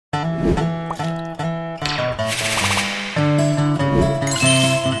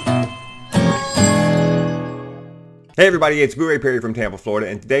Hey everybody, it's Blu-ray Perry from Tampa, Florida,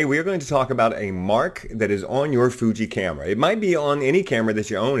 and today we are going to talk about a mark that is on your Fuji camera. It might be on any camera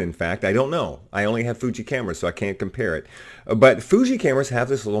that you own, in fact. I don't know. I only have Fuji cameras, so I can't compare it. But Fuji cameras have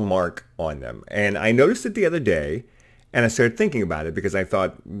this little mark on them, and I noticed it the other day, and I started thinking about it because I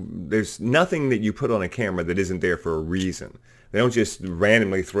thought there's nothing that you put on a camera that isn't there for a reason. They don't just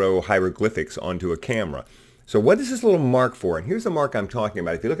randomly throw hieroglyphics onto a camera. So what is this little mark for? And here's the mark I'm talking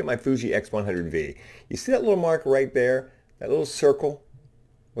about. If you look at my Fuji X100V, you see that little mark right there? That little circle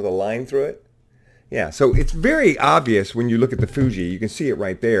with a line through it? Yeah, so it's very obvious when you look at the Fuji. You can see it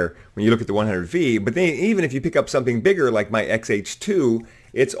right there when you look at the 100V. But then even if you pick up something bigger like my XH2,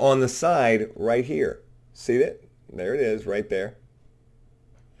 it's on the side right here. See that? There it is right there.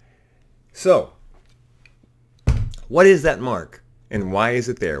 So, what is that mark? And why is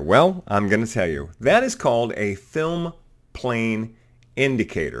it there? Well, I'm going to tell you. That is called a film plane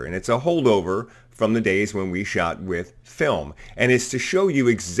indicator. And it's a holdover from the days when we shot with film. And it's to show you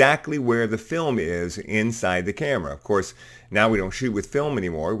exactly where the film is inside the camera. Of course, now we don't shoot with film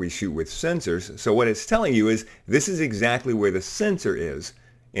anymore. We shoot with sensors. So what it's telling you is this is exactly where the sensor is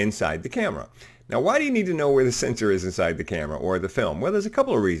inside the camera. Now, why do you need to know where the sensor is inside the camera or the film? Well, there's a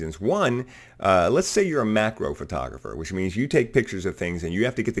couple of reasons. One, let's say you're a macro photographer, which means you take pictures of things and you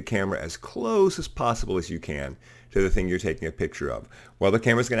have to get the camera as close as possible as you can to the thing you're taking a picture of. Well, the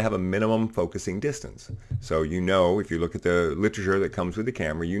camera's going to have a minimum focusing distance. So you know, if you look at the literature that comes with the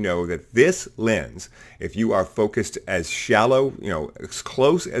camera, you know that this lens, if you are focused as shallow, as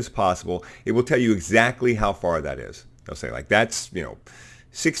close as possible, it will tell you exactly how far that is. They'll say like that's,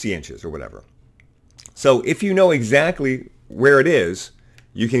 60 inches or whatever. So if you know exactly where it is,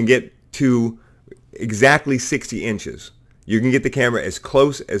 you can get to exactly 60 inches. You can get the camera as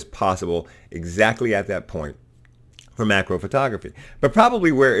close as possible exactly at that point for macro photography. But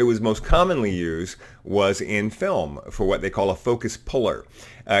probably where it was most commonly used was in film for what they call a focus puller.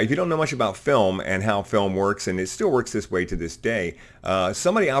 If you don't know much about film and how film works, and it still works this way to this day,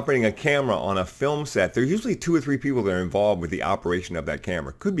 somebody operating a camera on a film set, there's usually 2 or 3 people that are involved with the operation of that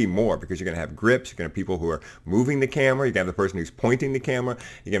camera. Could be more because you're going to have grips, you're going to have people who are moving the camera, you're going to have the person who's pointing the camera,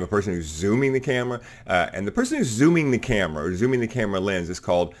 you're going to have a person who's zooming the camera, and the person who's zooming the camera or zooming the camera lens is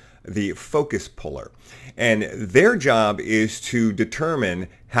called the focus puller. And their job is to determine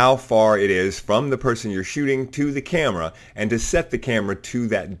how far it is from the person you're shooting to the camera and to set the camera to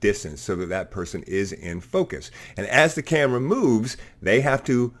that distance so that that person is in focus. And as the camera moves, they have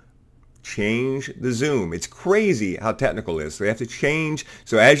to change the zoom. It's crazy how technical it is. So they have to change.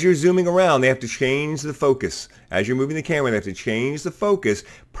 So as you're zooming around, they have to change the focus. As you're moving the camera, they have to change the focus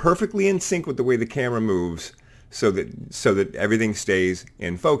perfectly in sync with the way the camera moves, so that everything stays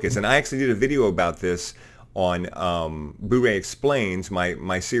in focus. And I actually did a video about this on Blu-ray Explains,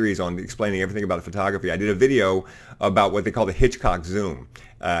 my series on explaining everything about photography. I did a video about what they call the Hitchcock zoom,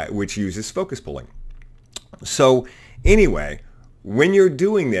 which uses focus pulling. So anyway, when you're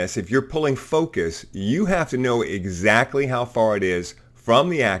doing this, if you're pulling focus, you have to know exactly how far it is from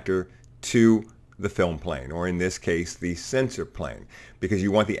the actor to the film plane, or in this case, the sensor plane, because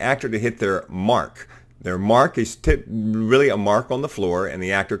you want the actor to hit their mark. Their mark is really a mark on the floor, and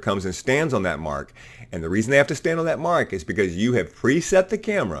the actor comes and stands on that mark. And the reason they have to stand on that mark is because you have preset the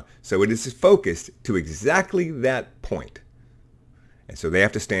camera so it is focused to exactly that point. And so they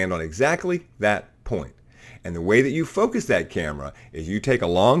have to stand on exactly that point. And the way that you focus that camera is you take a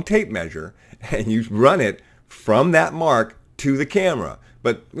long tape measure and you run it from that mark to the camera.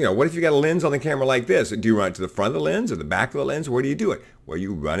 But, what if you got a lens on the camera like this? Do you run it to the front of the lens or the back of the lens? Where do you do it? Well,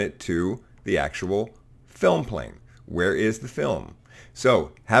 you run it to the actual film plane. Where is the film?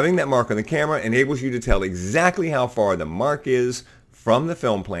 So having that mark on the camera enables you to tell exactly how far the mark is from the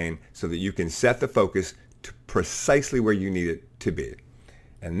film plane so that you can set the focus to precisely where you need it to be.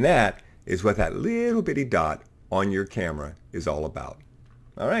 And that is what that little bitty dot on your camera is all about.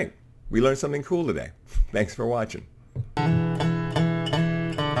 All right, we learned something cool today. Thanks for watching.